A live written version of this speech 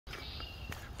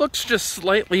Looks just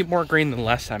slightly more green than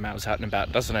last time I was out and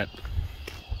about, doesn't it?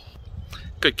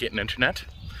 Good getting internet.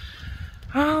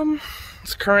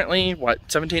 It's currently, what,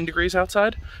 17 degrees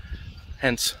outside?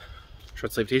 Hence,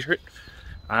 short sleeve t-shirt.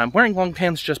 I'm wearing long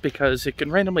pants just because it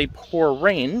can randomly pour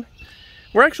rain.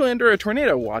 We're actually under a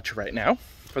tornado watch right now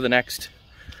for the next,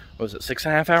 what was it,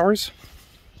 6.5 hours?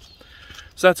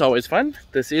 So that's always fun.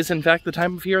 This is, in fact, the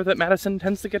time of year that Madison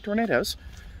tends to get tornadoes.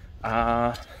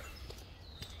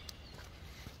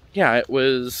 Yeah, it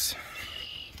was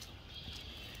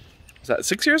that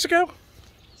 6 years ago?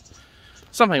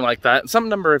 Something like that. Some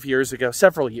number of years ago.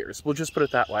 Several years. We'll just put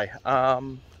it that way.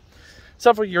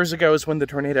 Several years ago is when the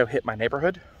tornado hit my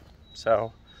neighborhood.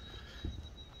 So,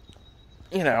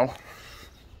 you know,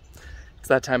 it's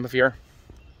that time of year.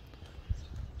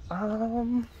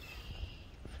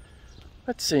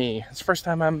 Let's see. It's the first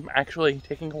time I'm actually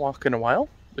taking a walk in a while,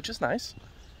 which is nice.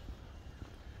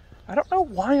 I don't know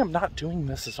why I'm not doing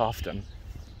this as often.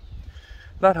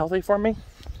 Not healthy for me.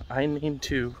 I need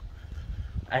to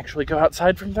actually go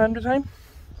outside from time to time.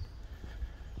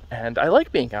 And I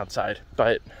like being outside,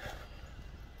 but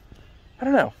I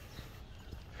don't know.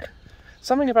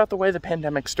 Something about the way the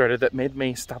pandemic started that made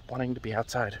me stop wanting to be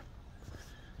outside.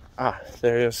 Ah,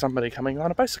 there's somebody coming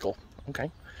on a bicycle.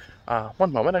 Okay.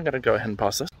 One moment, I'm going to go ahead and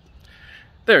pause this.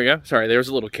 There we go. Sorry, there's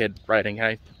a little kid riding.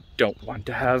 I don't want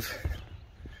to have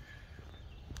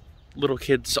little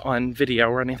kids on video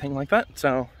or anything like that,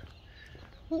 so...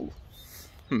 Ooh.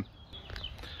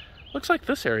 Looks like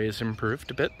this area has improved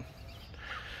a bit.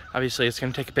 Obviously, it's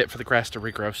going to take a bit for the grass to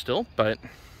regrow still, but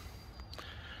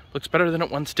looks better than it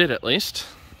once did, at least.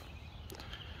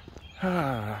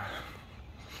 They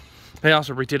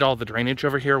also redid all the drainage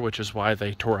over here, which is why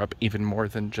they tore up even more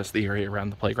than just the area around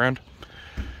the playground.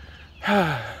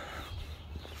 Yeah,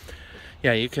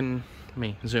 you can... Let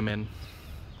me zoom in.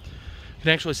 You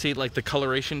can actually see, like, the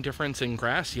coloration difference in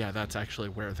grass. Yeah, that's actually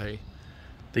where the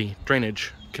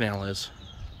drainage canal is.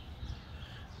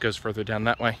 Goes further down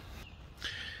that way.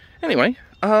 Anyway,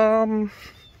 so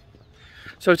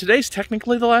today's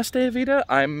technically the last day of VEDA.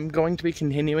 I'm going to be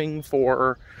continuing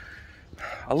for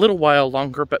a little while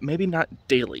longer, but maybe not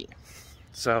daily.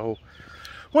 So,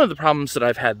 one of the problems that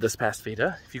I've had this past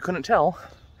VEDA, if you couldn't tell,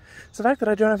 is the fact that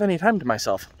I don't have any time to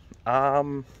myself.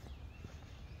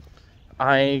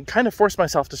 I kind of forced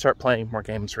myself to start playing more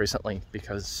games recently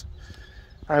because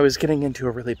I was getting into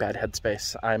a really bad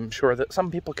headspace. I'm sure that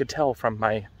some people could tell from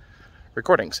my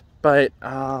recordings, but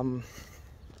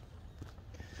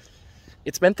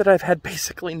it's meant that I've had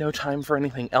basically no time for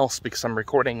anything else because I'm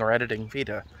recording or editing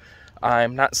VEDA.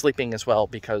 I'm not sleeping as well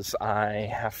because I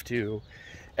have to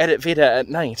edit VEDA at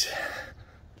night.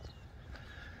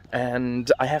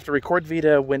 And I have to record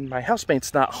VEDA when my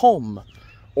housemate's not home.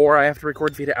 Or I have to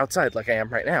record VEDA outside like I am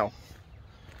right now.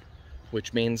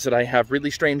 Which means that I have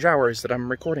really strange hours that I'm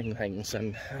recording things,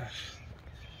 and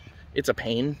it's a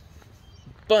pain.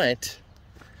 But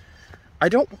I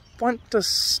don't want to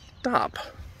stop.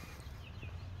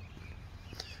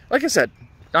 Like I said,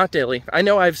 not daily. I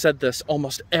know I've said this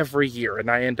almost every year, and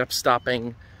I end up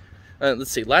stopping. Let's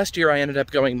see, last year I ended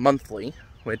up going monthly,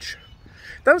 which,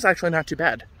 that was actually not too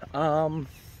bad.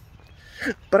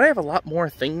 But I have a lot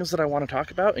more things that I want to talk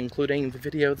about, including the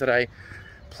video that I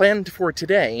planned for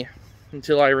today,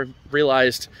 until I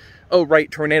realized, oh right,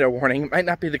 tornado warning, it might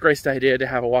not be the greatest idea to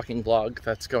have a walking vlog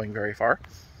that's going very far.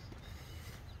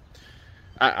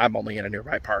 I'm only in a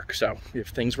nearby park, so if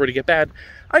things were to get bad,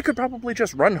 I could probably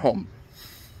just run home.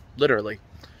 Literally.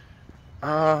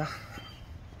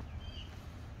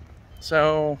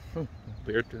 So,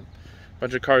 weird.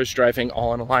 Bunch of cars driving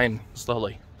all in a line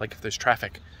slowly, like if there's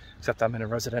traffic. Except I'm in a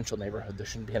residential neighborhood, there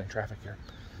shouldn't be any traffic here.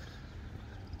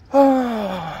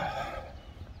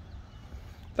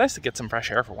 Nice to get some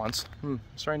fresh air for once.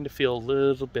 Starting to feel a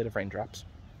little bit of raindrops.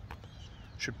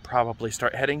 Should probably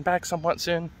start heading back somewhat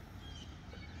soon.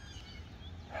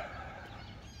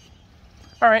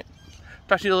 Alright,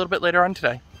 talk to you a little bit later on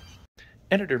today.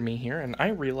 Editor me here, and I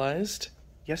realized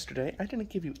yesterday I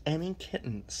didn't give you any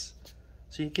kittens.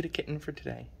 So you get a kitten for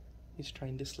today. He's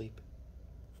trying to sleep.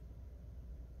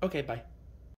 Okay, bye.